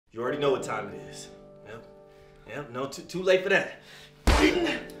You already know what time it is. Yep, no, too late for that. Tell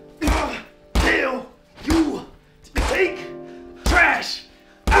you to take trash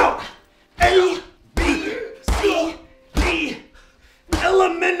out. A, B, C, D,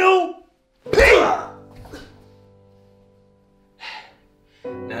 elemental P.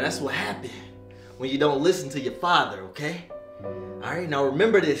 Now that's what happened when you don't listen to your father, okay? Alright, now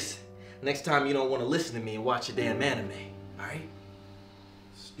remember this. Next time you don't want to listen to me and watch your damn anime, alright?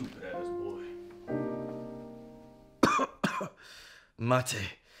 Stupid ass boy. Mate,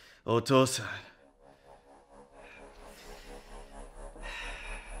 Otosan.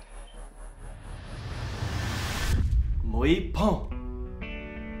 Moi pon.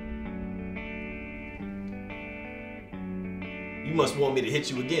 You must want me to hit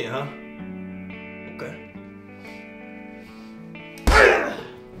you again, huh? Okay.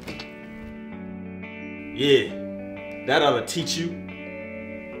 Yeah, that ought to teach you.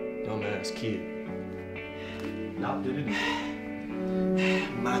 Dumbass kid. Not did it.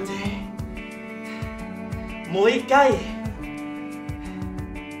 Mate. Moi kai.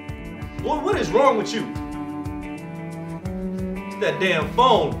 Boy, what is wrong with you? It's that damn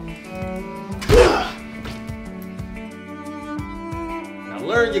phone. Now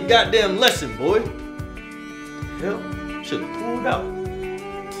learn your goddamn lesson, boy. Hell, should have pulled out.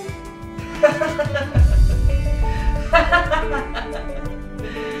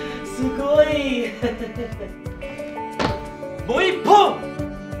 Sugoi. Boy, pump.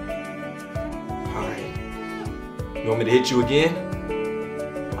 All right. You want me to hit you again?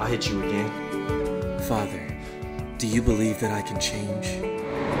 I'll hit you again. Father, do you believe that I can change?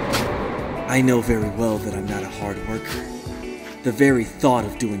 I know very well that I'm not a hard worker. The very thought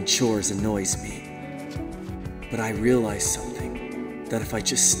of doing chores annoys me. But I realize something, that if I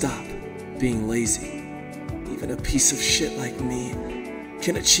just stop being lazy, even a piece of shit like me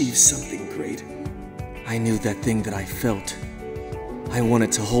can achieve something great. I knew that thing that I felt. I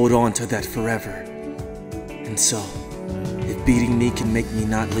wanted to hold on to that forever. And so, if beating me can make me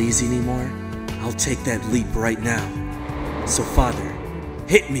not lazy anymore, I'll take that leap right now. So Father,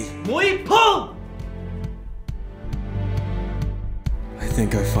 hit me! Moi pong! I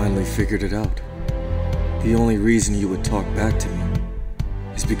think I finally figured it out. The only reason you would talk back to me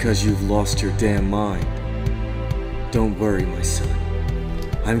is because you've lost your damn mind. Don't worry, my son.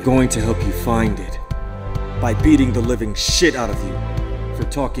 I'm going to help you find it by beating the living shit out of you for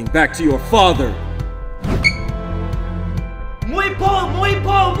talking back to your father. Moi pong! Moi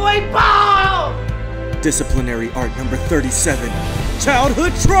pong! Moi pong! Disciplinary art number 37.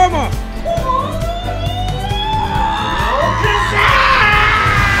 Childhood trauma!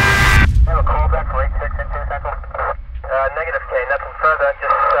 Negative K, nothing further,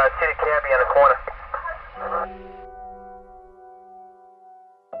 just see the cabbie in the corner.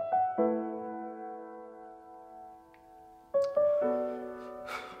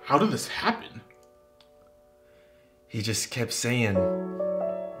 How did this happen? He just kept saying,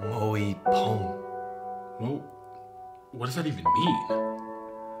 Moi pong. Well, what does that even mean?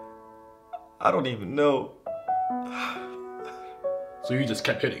 I don't even know. So you just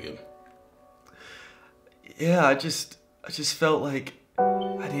kept hitting him? Yeah, I just felt like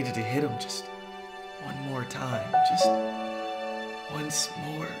I needed to hit him just one more time. Just once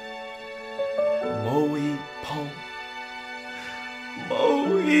more. Moi pong.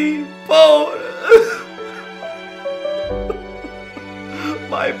 Moi pong.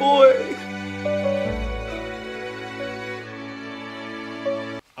 My boy.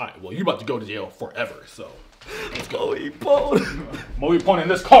 Alright, well, you're about to go to jail forever, so let's go. Moi pong. Moi Pon in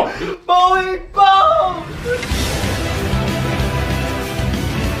this car. Moi pong.